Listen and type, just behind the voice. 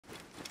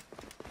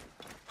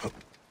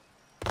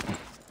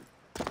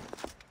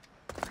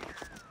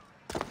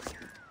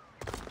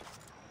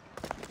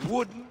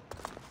wooden?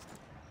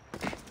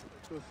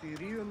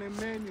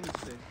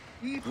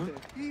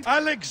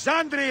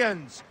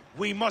 Alexandrians!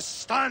 We must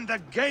stand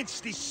against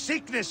the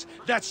sickness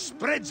that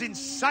spreads in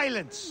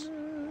silence.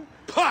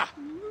 Pah!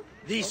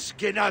 This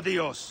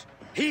Gennadios.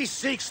 He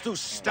seeks to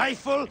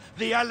stifle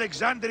the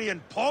Alexandrian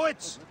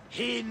poets.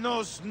 He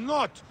knows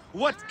not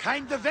what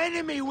kind of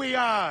enemy we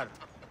are.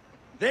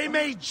 They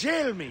may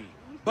jail me,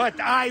 but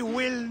I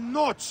will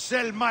not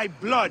sell my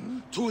blood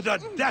to the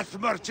death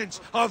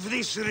merchants of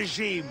this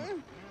regime.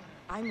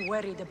 I'm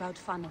worried about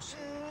Fanos.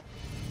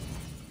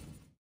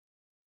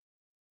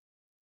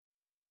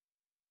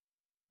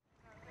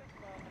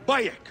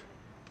 Bayek!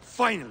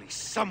 Finally,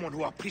 someone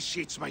who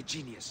appreciates my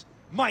genius.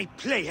 My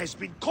play has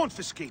been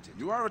confiscated.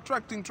 You are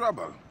attracting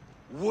trouble.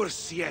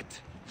 Worse yet,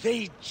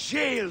 they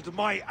jailed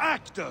my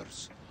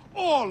actors.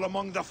 All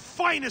among the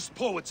finest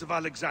poets of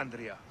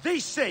Alexandria. They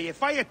say if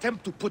I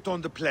attempt to put on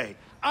the play,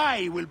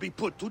 I will be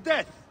put to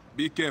death.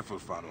 Be careful,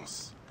 Fanos.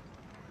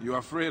 You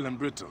are frail and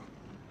brittle.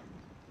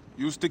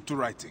 You stick to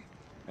writing,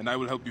 and I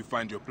will help you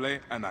find your play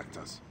and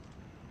actors.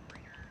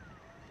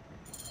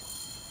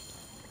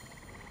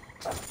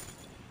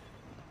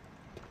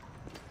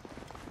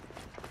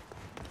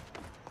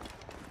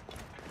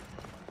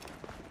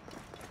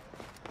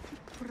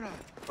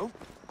 Oh.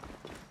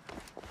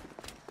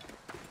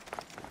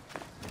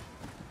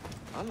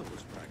 Άλλο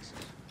πως πράξεις.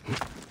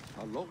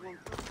 Αλόγων.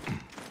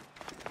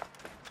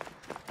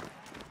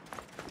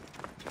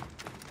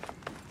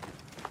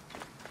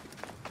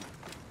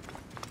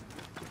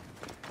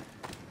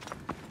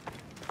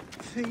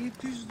 Θεοί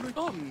της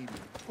δοκίμη.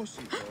 Πώς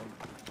ήταν.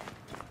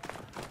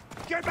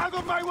 Get out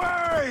of my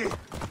way!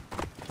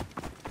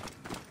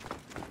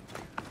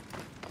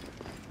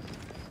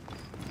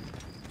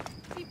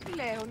 Τι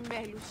πλέον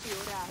μέλους η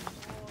ώρα.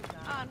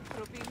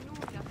 Άνθρωποι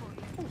νουλα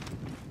πολύ.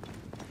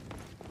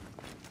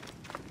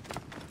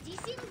 Τι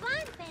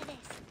συμβάν,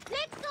 παιδες!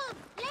 Λέξον!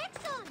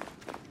 Λέξον!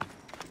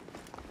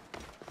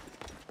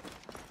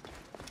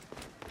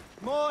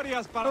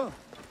 Μόριας παρά!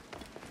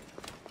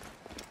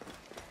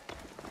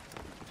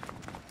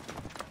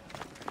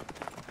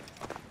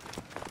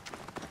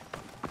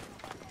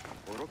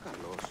 Ωρό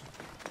καλός.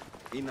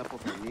 Είναι από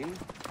φαινήν,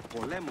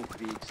 πολέμου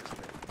χρήξεστε.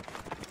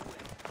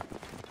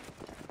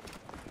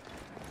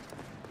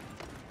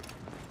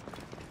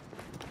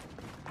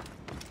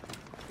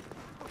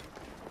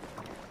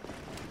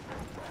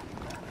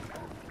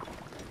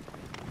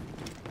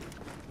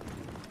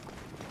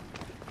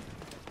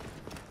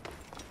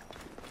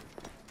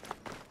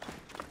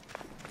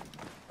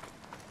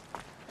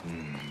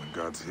 The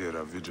guards here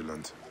are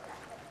vigilant.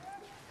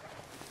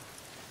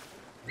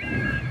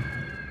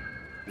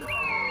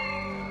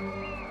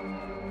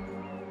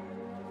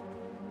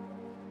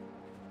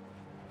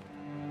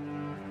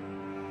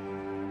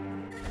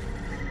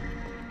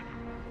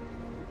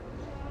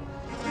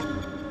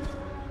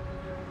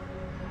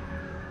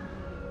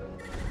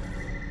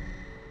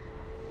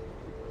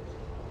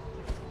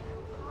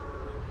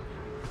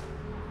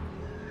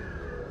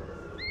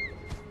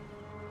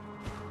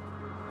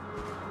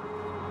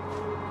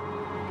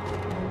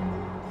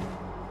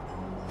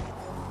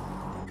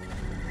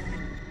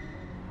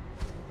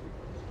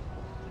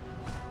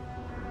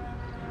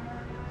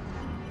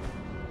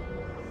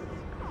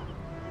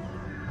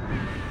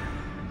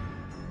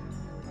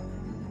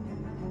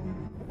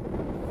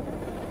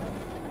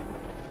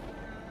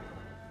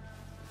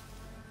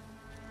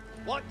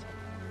 What?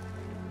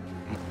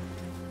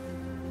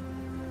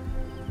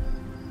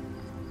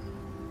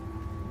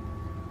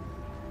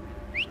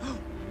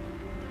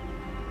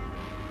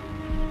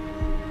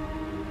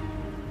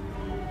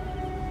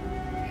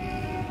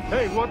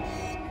 Hey, what?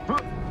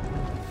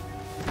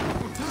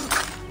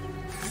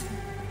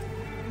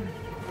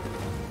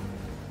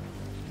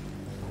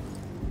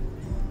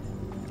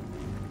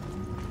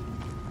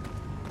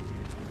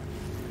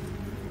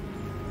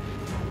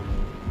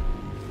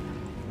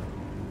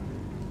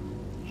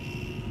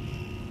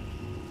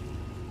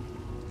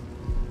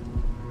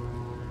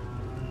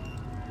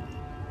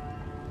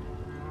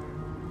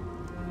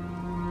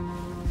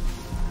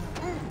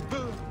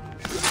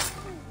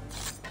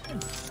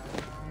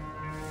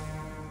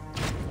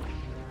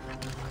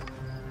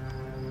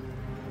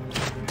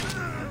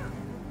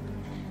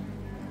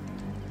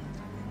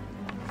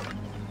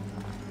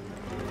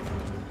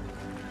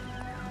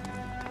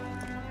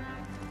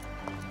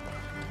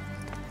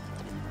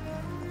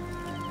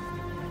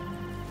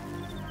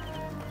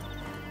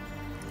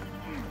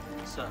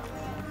 Sir.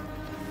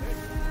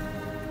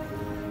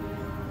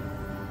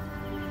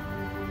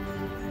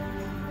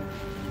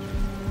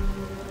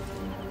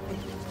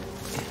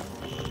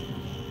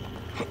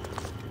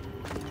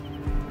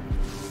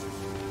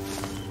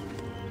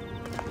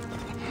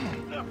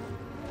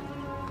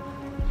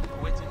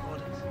 Waiting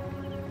orders.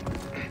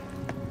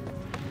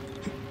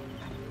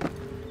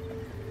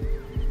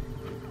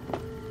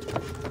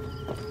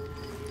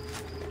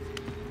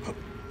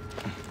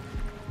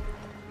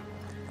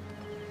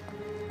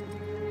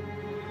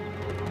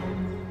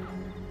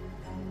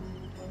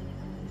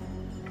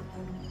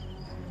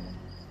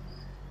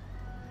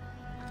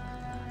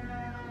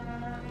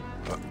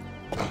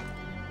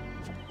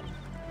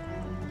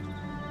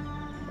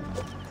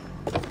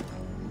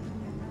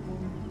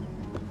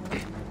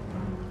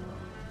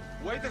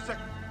 Wait a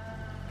second.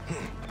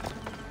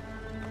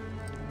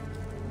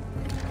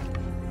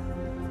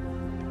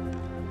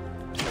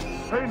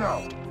 Hey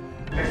now!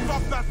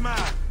 Stop that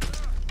man!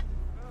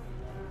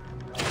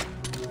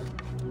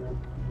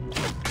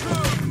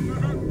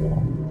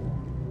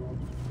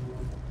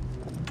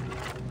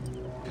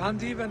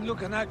 Can't even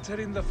look an actor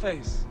in the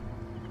face.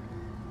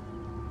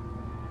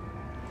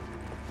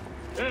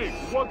 Hey,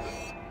 what?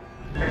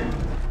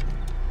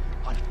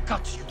 I'll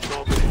cut you,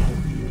 dog.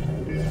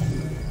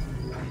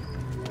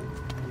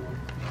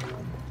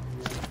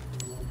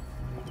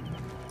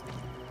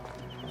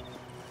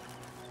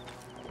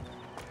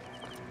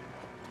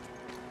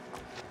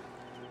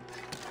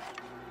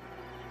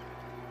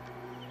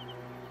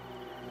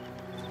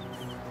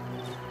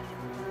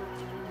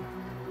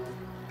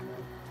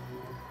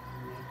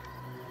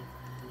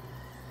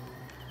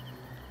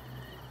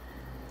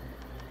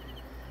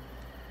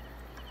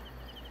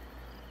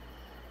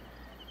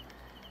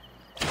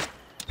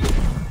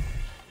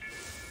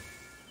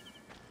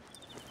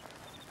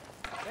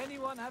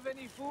 Anyone have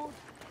any food?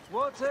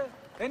 Water?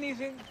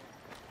 Anything?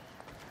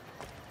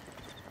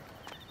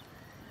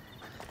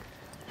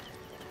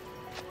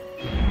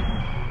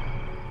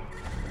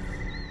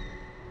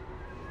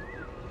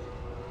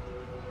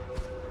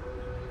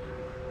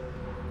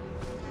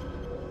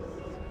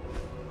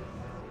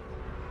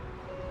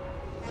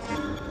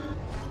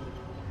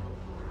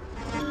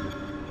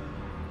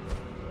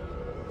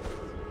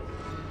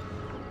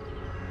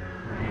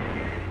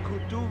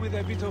 Could do with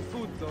a bit of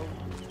food, though.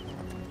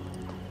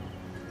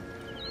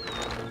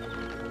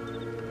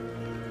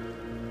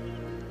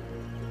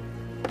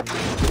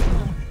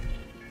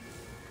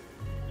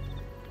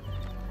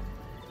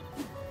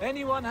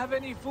 Anyone have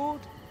any food?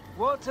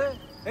 Water?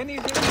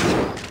 Anything?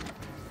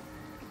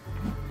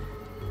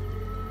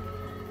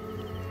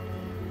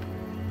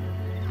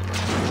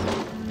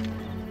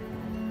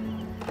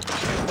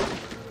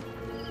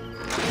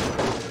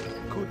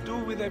 Could do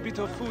with a bit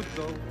of food,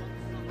 though.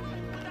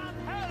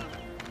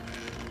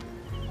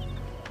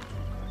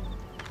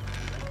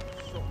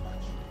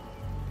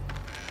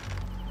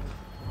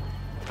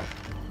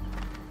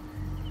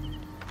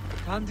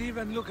 Can't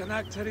even look an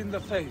actor in the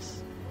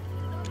face.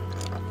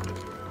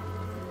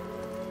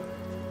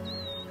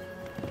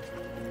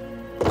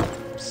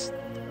 Psst.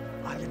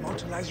 I'll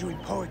immortalize you in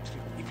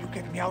poetry if you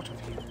get me out of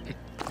here.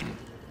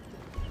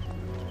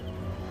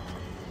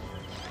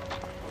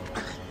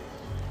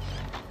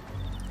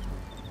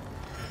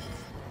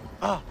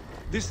 Ah,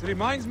 this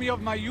reminds me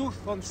of my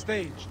youth on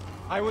stage.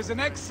 I was an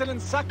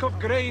excellent sack of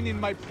grain in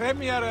my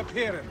premiere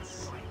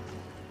appearance.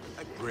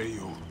 I pray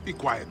you, be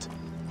quiet.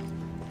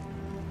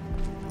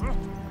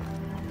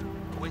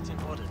 Waiting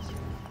orders.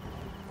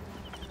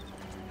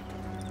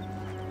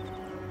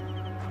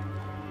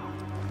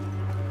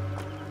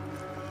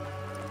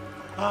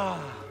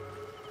 Ah,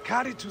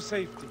 carried to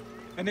safety.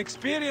 An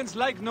experience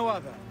like no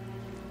other.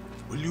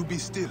 Will you be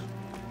still?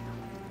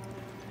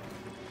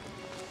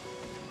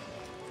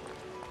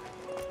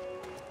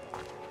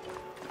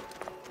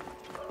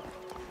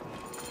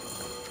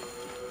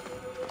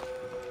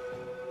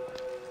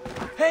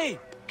 Hey,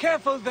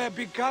 careful there,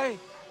 big guy.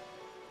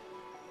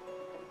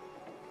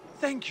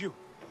 Thank you.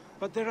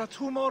 But there are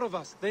two more of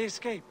us. They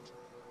escaped.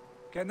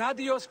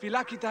 Gennadios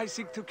Philakitai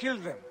seek to kill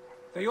them.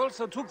 They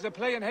also took the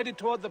play and headed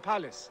toward the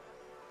palace.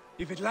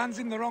 If it lands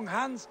in the wrong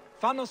hands,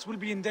 Thanos will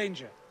be in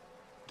danger.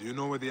 Do you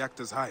know where the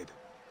actors hide?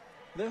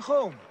 They're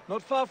home,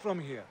 not far from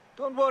here.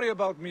 Don't worry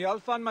about me. I'll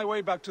find my way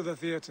back to the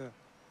theater.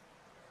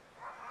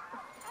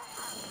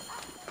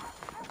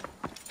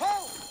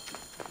 Ho!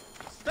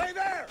 Stay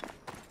there!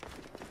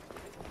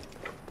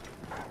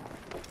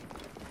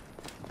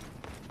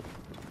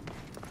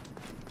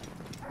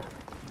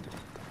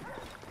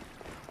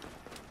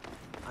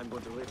 I'm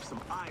going to rip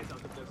some eyes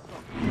out of their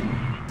sockets.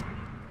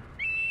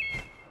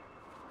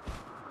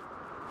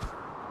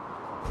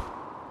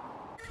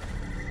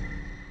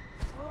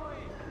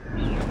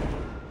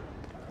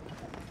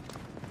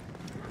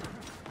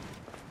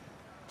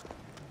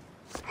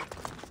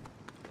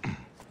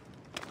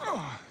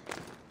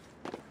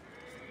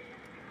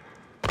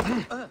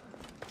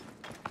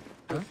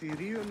 Το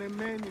θηρίον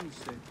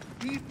εμένυνσε.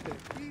 Είτε,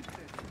 είτε.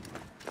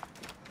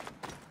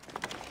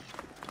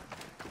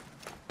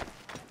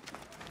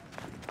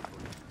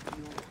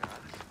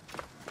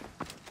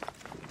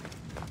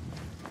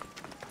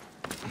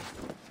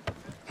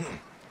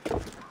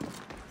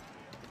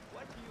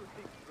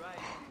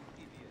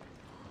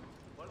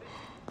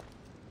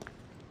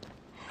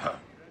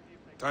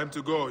 Time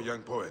to go,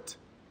 young poet.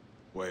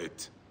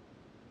 Wait.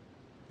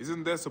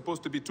 Isn't there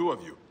supposed to be two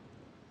of you?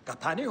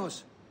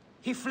 Catanios?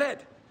 He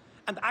fled,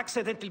 and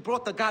accidentally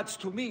brought the gods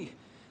to me.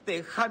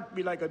 They hunt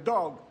me like a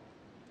dog.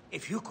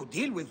 If you could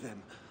deal with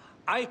them,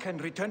 I can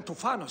return to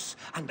Thanos,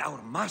 and our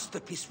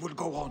masterpiece will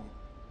go on.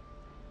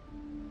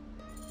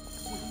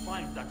 We'll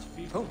find that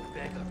filthy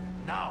beggar,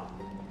 now!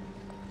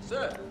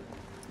 Sir,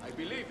 I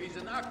believe he's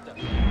an actor.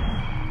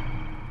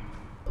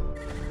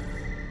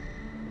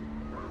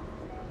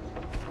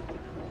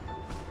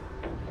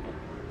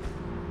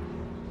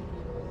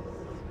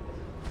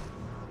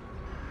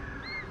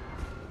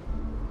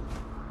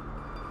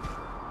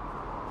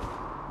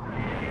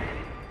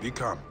 Be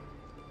calm.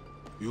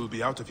 You will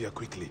be out of here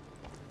quickly.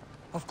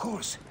 Of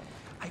course.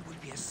 I will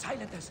be as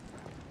silent as...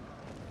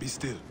 Be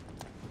still.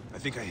 I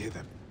think I hear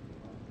them.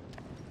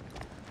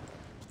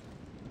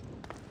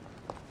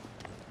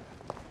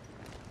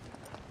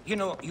 You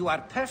know, you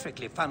are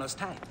perfectly Thanos'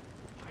 type.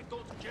 I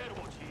don't care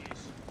what he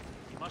is.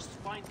 He must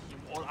find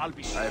him or I'll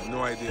be... I have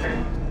no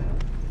idea.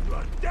 You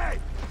are dead!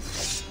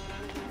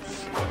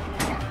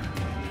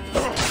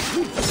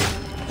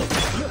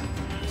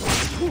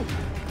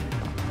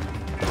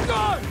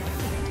 God!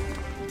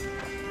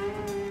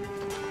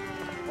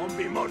 Won't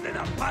be more than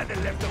a paddle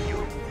left of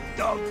you,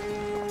 dog.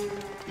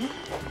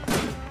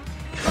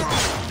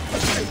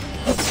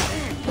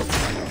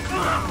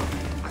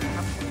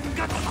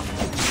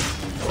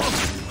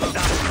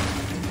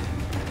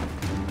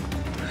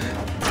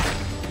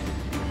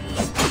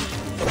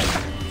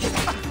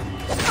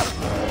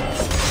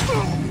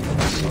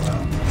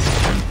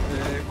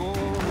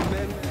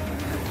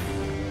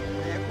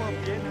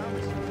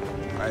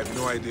 I have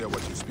no idea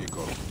what you speak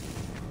of.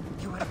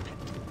 You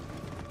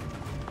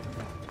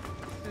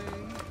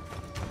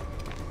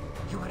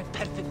are a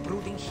perfect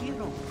brooding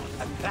hero.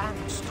 A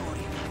grand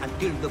story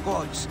until the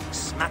gods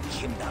smack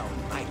him down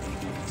by the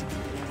feet.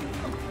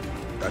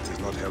 That is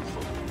not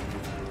helpful.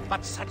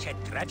 But such a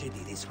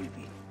tragedy this will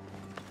be.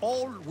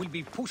 All will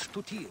be pushed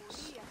to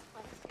tears.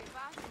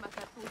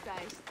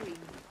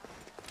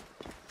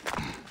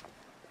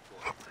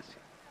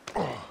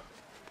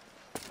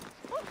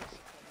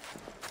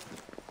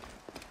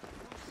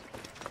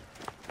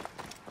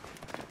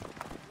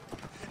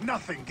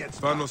 Nothing gets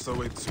Thanos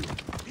awaits you.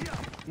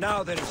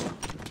 Now there is...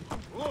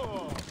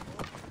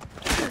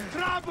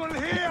 trouble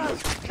here!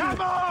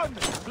 Come on!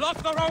 Block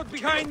the road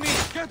behind me!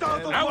 Get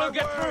out of I will my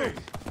get way!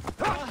 through!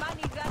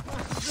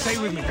 Stay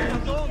with me.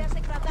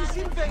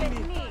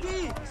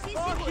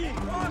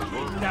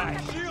 Die!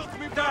 Shield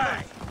me,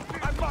 Die!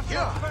 I must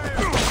fail!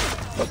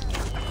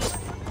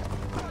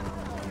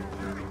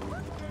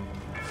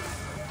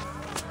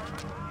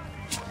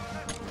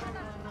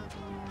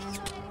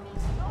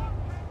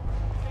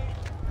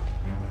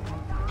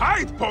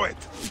 Hide, poet!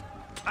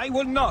 I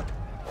will not!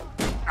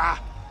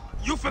 Ah!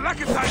 You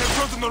Phylakitai have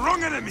chosen the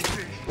wrong enemy!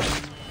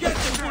 Get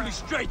them fully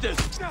straightened!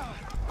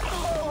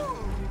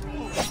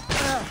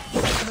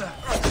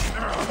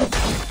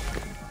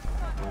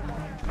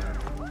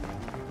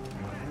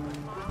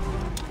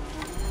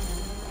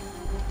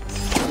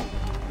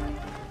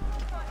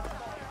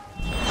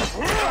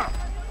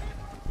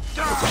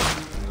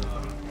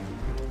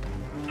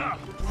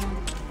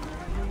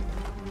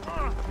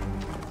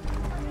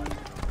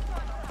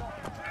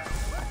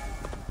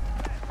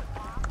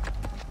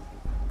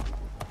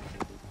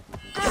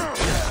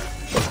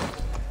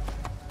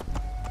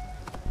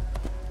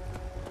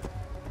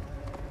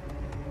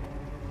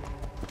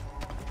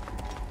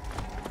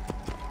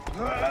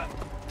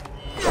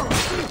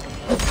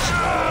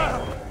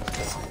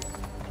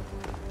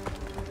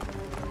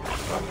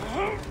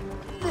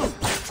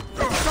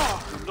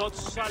 Not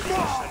sally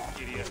yourself,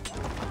 Gideon.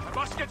 I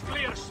must get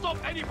clear. Stop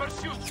any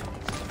pursuit.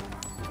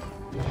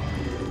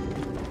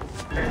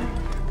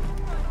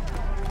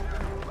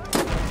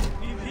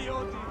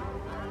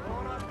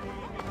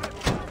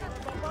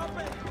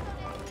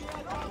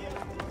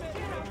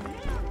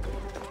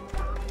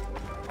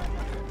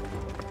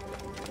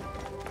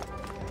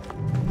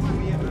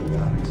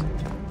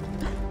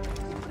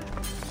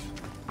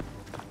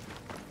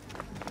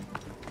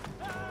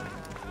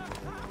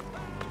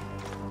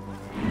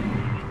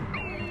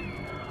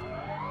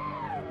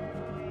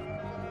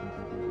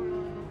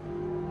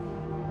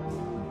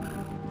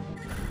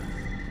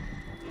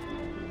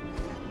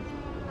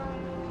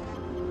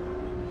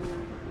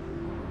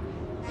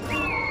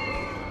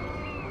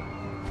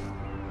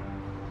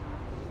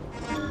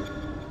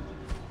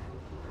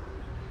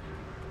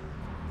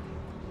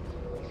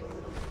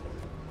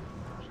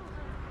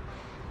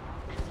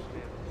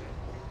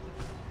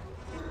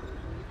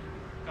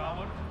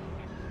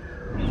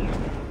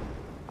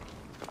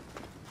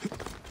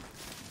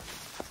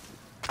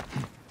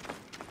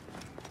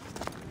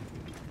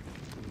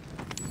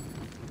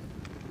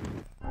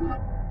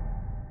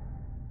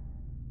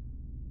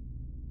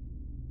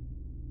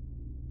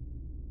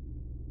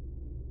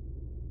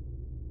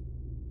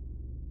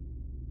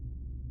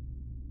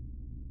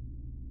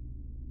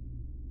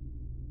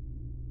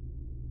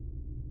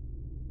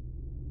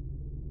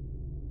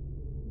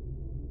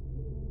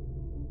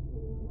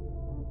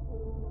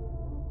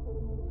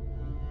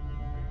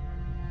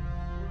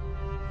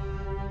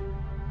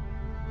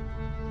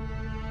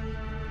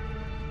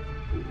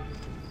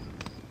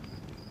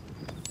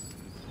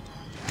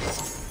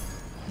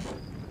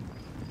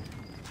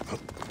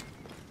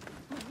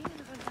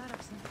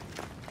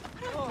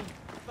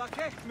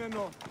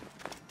 Vakekmeno.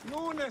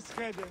 Nunes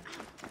hede.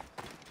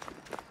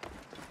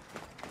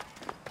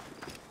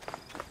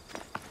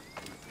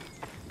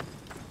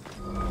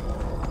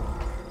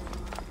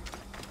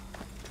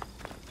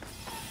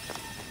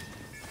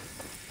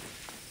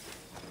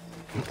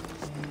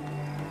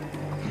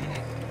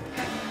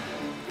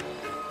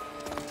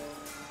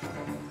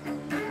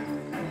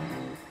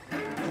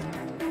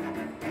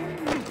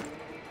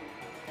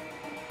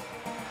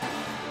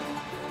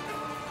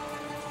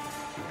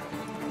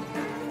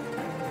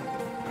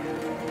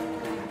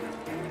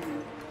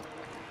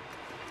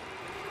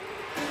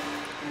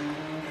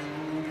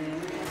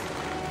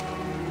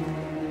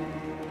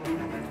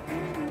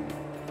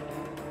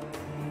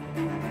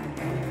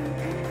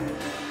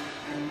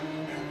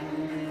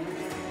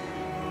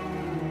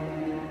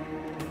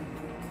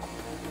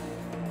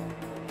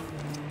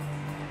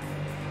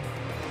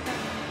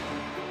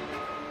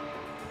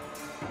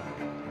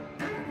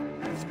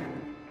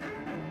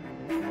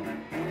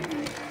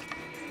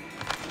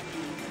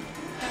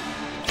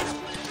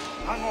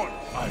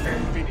 I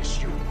will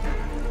finish you.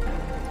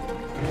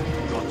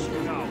 Got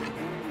you now.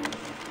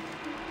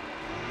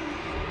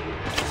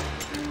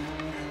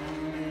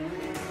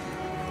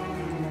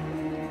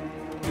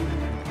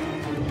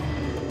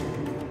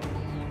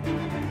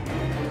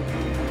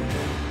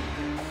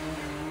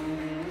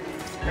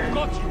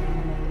 Got you.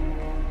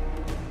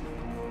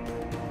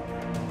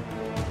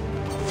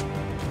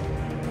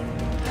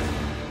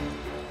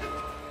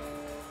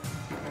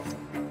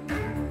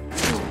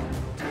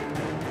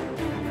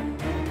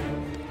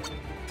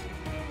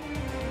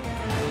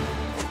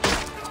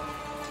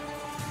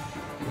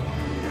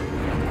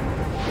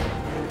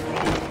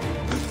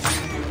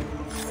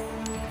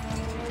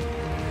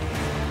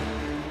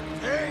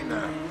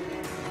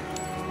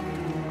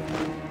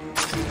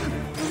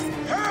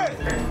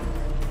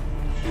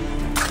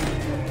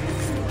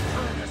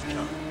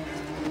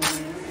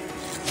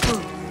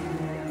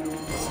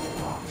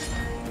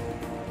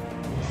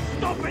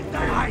 Stop it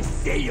there! I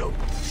see you!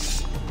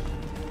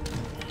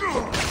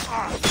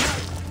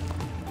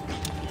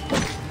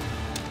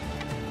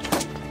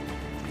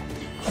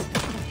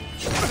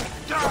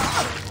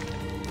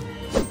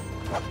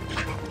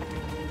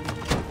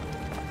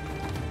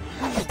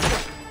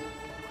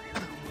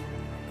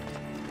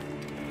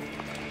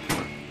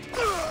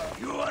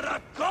 You are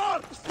a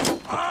corpse!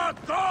 A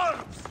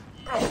corpse!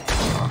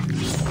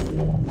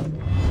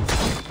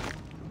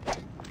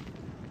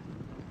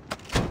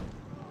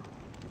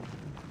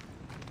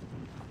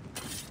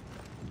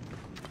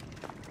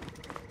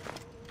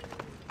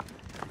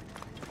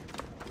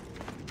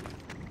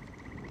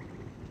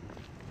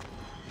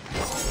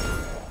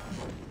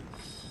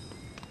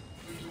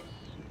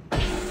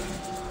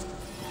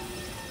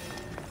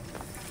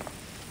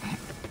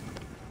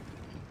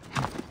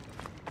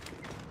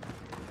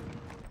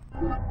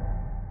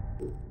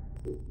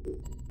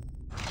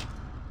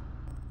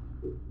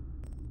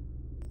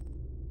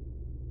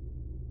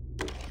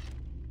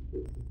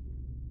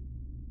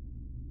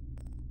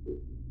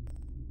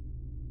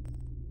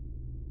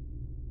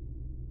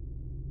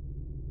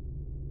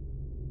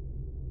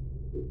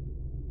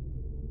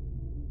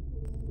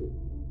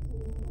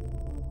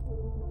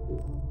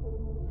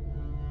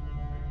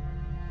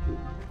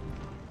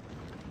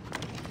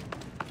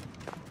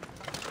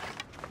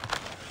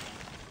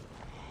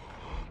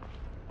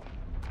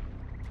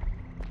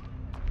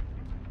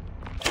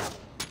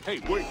 Hey,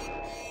 wait!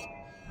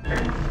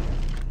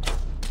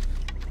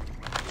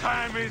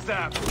 Time is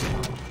up!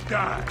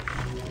 Die!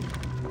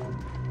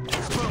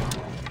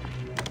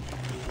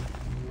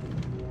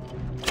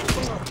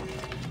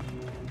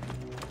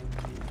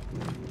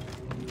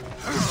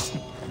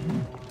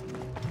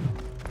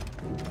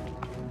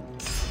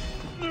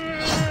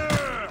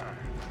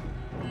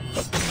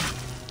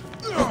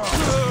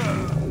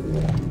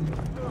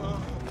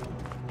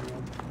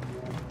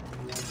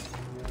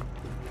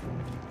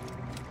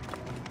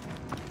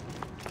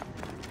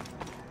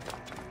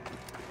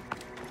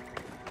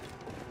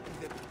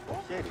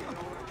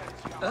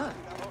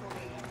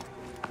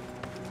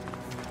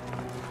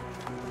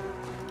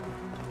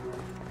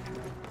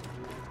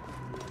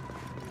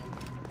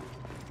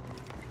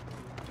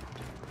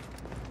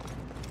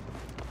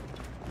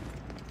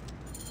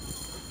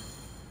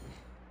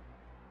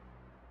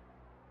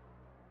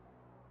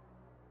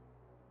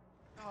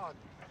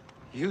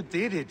 You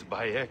did it,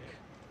 Bayek.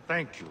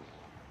 Thank you.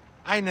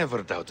 I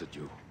never doubted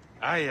you.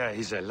 Aya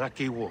is a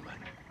lucky woman.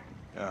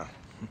 Yeah.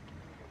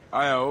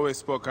 Aya always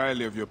spoke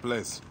highly of your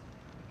place.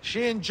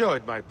 She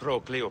enjoyed my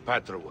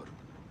pro-Cleopatra work.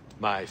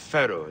 My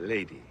pharaoh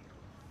lady.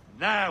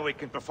 Now we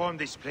can perform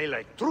this play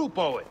like true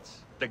poets.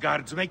 The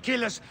guards may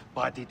kill us,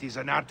 but it is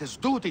an artist's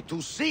duty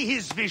to see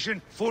his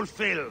vision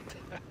fulfilled.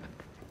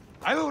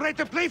 I will write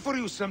a play for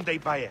you someday,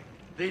 Bayek.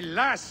 The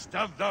last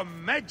of the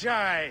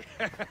Magi.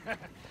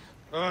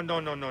 Oh,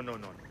 no.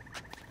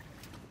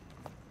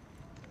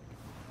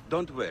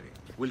 Don't worry.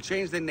 We'll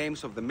change the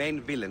names of the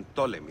main villain,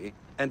 Ptolemy,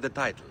 and the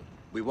title.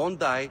 We won't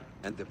die,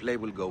 and the play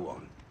will go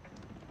on.